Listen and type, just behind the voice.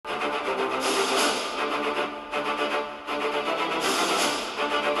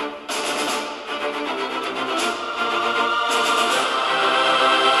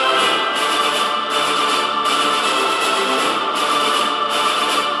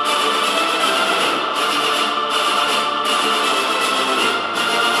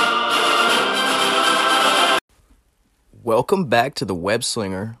welcome back to the Web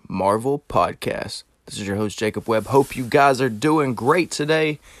Slinger Marvel Podcast. This is your host, Jacob Webb. Hope you guys are doing great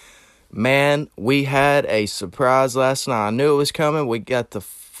today. Man, we had a surprise last night. I knew it was coming. We got the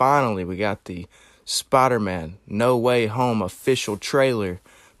Spider-Man No Way Home official trailer,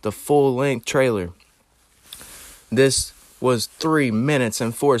 the full-length trailer. This was 3 minutes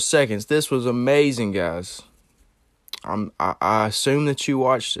and 4 seconds. This was amazing, guys. I assume that you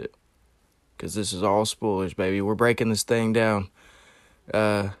watched it, because this is all spoilers, baby. We're breaking this thing down.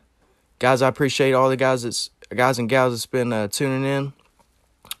 Guys, I appreciate all the guys and gals that's been tuning in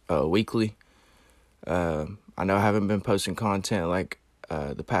weekly. I know I haven't been posting content like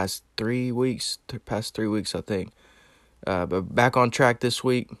the past 3 weeks, I think. But back on track this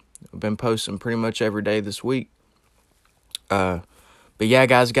week. I've been posting pretty much every day this week. But yeah,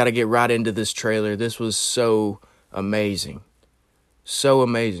 guys, got to get right into this trailer. This was so amazing. So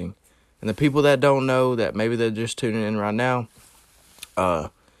amazing. And the people that don't know, that maybe they're just tuning in right now,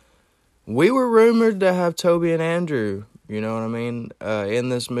 we were rumored to have Tobey and Andrew, you know what I mean, in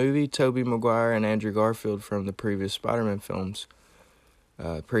this movie. Tobey Maguire and Andrew Garfield from the previous Spider-Man films,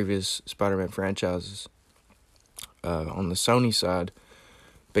 previous Spider-Man franchises, on the Sony side.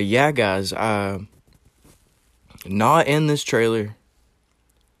 But yeah, guys, not in this trailer.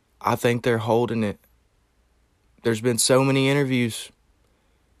 I think they're holding it. There's been so many interviews.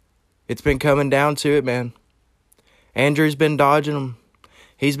 It's been coming down to it, man. Andrew's been dodging them.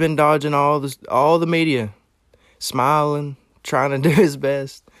 He's been dodging all the media, smiling, trying to do his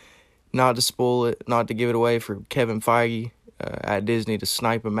best not to spoil it, not to give it away for Kevin Feige at Disney to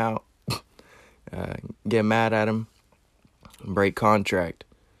snipe him out, get mad at him, break contract.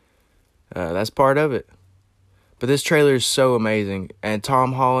 That's part of it. But this trailer is so amazing, and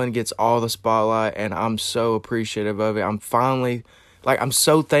Tom Holland gets all the spotlight, and I'm so appreciative of it. I'm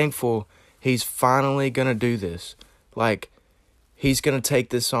so thankful he's finally going to do this. Like, he's going to take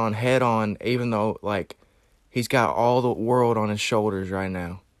this on head on, even though, like, he's got all the world on his shoulders right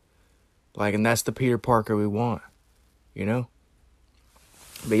now. Like, and that's the Peter Parker we want, you know?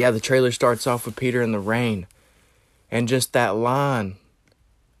 But yeah, the trailer starts off with Peter in the rain. And just that line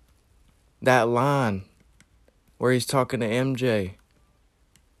where he's talking to MJ,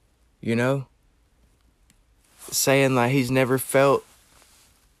 you know? Saying like he's never felt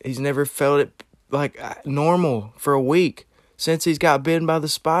it like normal for a week since he's got bitten by the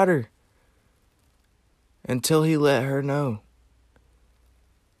spider, until he let her know.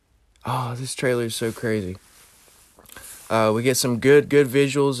 Oh, this trailer is so crazy. We get some good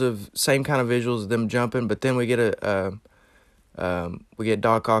visuals of same kind of visuals of them jumping, but then we get we get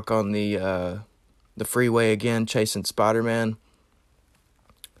Doc Ock on the freeway again chasing Spider-Man.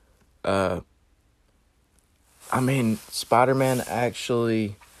 I mean, Spider-Man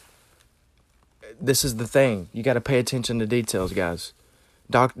actually, this is the thing. You got to pay attention to details, guys.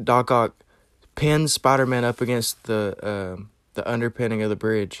 Doc Ock pins Spider-Man up against the underpinning of the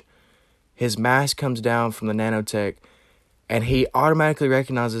bridge. His mask comes down from the nanotech, and he automatically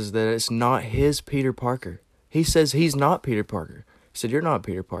recognizes that it's not his Peter Parker. He says he's not Peter Parker. He said, "You're not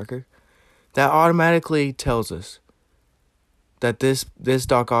Peter Parker." That automatically tells us that this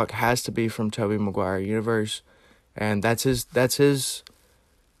Doc Ock has to be from Tobey Maguire universe, and that's his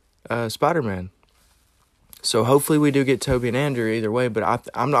Spider-Man. So hopefully we do get Tobey and Andrew either way, but I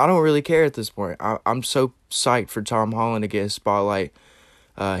don't really care at this point. I'm so psyched for Tom Holland to get his spotlight.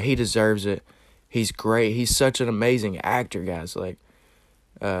 He deserves it. He's great. He's such an amazing actor, guys. Like,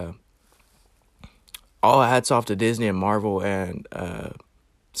 all hats off to Disney and Marvel and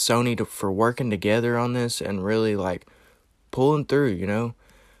Sony for working together on this and really like pulling through, you know.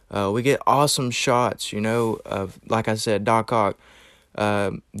 We get awesome shots, you know, of, like I said, Doc Ock.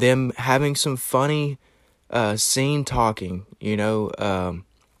 Them having some funny scene talking, you know,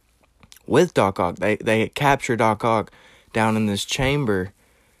 with Doc Ock. They capture Doc Ock down in this chamber,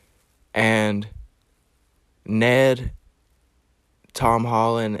 and Ned, Tom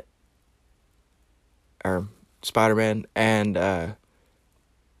Holland, or Spider-Man, and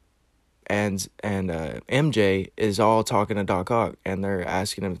MJ is all talking to Doc Ock, and they're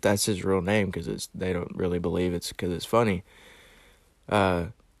asking him if that's his real name, because they don't really believe it's because it's funny.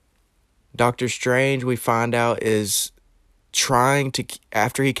 Doctor Strange, we find out, is trying to,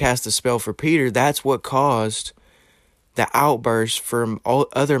 after he cast the spell for Peter, that's what caused the outburst from all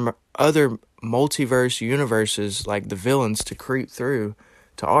other multiverse universes, like the villains, to creep through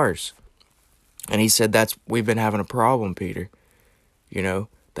to ours. And he said, we've been having a problem, Peter. You know,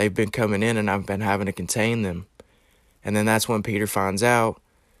 they've been coming in and I've been having to contain them. And then that's when Peter finds out,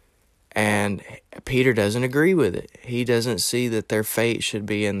 and Peter doesn't agree with it. He doesn't see that their fate should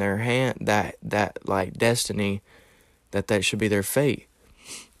be in their hand, that like destiny that should be their fate.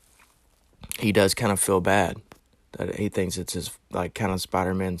 He does kind of feel bad that he thinks it's his, like, kind of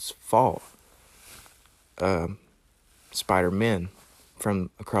Spider-Man's fault. Spider-Men from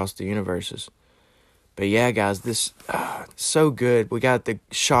across the universes. But yeah, guys, this so good. We got the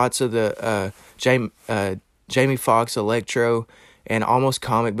shots of the Jamie Foxx Electro and almost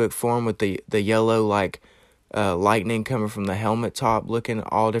comic book form with the yellow, like, lightning coming from the helmet top, looking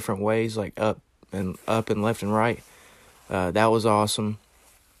all different ways, like up and left and right. That was awesome.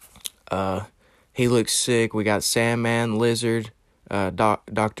 He looks sick. We got Sandman, Lizard,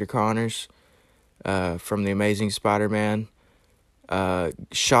 Dr. Connors from The Amazing Spider-Man.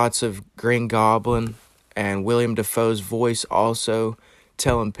 Shots of Green Goblin and William Dafoe's voice also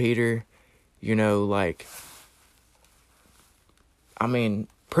telling Peter, you know, like, I mean,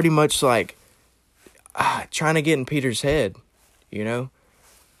 pretty much like trying to get in Peter's head, you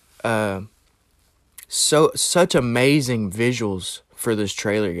know. Such amazing visuals for this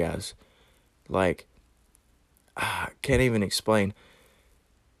trailer, guys. Like, can't even explain.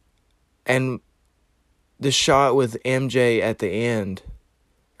 And the shot with MJ at the end,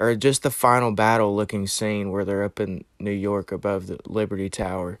 or just the final battle looking scene where they're up in New York above the Liberty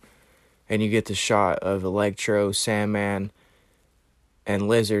Tower, and you get the shot of Electro, Sandman, and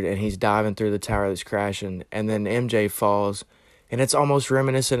Lizard, and he's diving through the tower that's crashing, and then MJ falls, and it's almost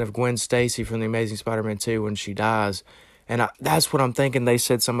reminiscent of Gwen Stacy from The Amazing Spider-Man 2 when she dies. And that's what I'm thinking. They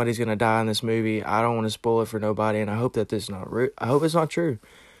said somebody's going to die in this movie. I don't want to spoil it for nobody, and I hope that this is not I hope it's not true.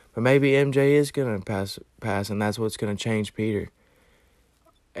 But maybe MJ is going to pass, and that's what's going to change Peter.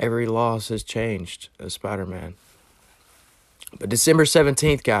 Every loss has changed Spider-Man. But December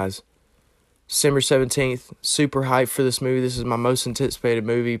 17th, guys. December 17th. Super hyped for this movie. This is my most anticipated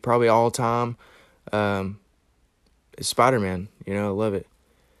movie, probably all time. It's Spider-Man. You know, I love it.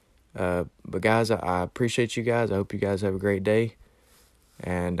 But guys, I appreciate you guys. I hope you guys have a great day.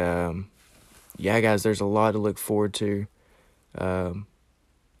 And, yeah, guys, there's a lot to look forward to.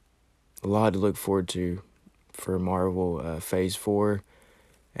 A lot to look forward to for Marvel Phase 4.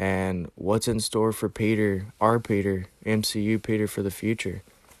 And what's in store for Peter, our Peter, MCU Peter for the future.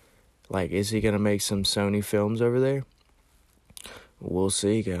 Like, is he going to make some Sony films over there? We'll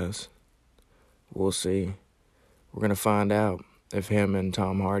see, guys. We'll see. We're going to find out if him and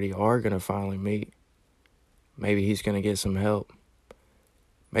Tom Hardy are going to finally meet. Maybe he's going to get some help.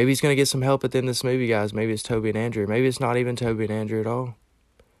 Maybe he's going to get some help at the end of this movie, guys. Maybe it's Tobey and Andrew. Maybe it's not even Tobey and Andrew at all.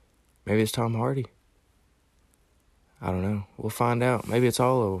 Maybe it's Tom Hardy. I don't know. We'll find out. Maybe it's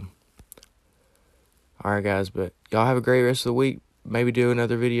all of them. All right, guys. But y'all have a great rest of the week. Maybe do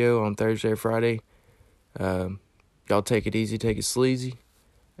another video on Thursday or Friday. Y'all take it easy, take it sleazy,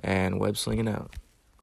 and web slinging out.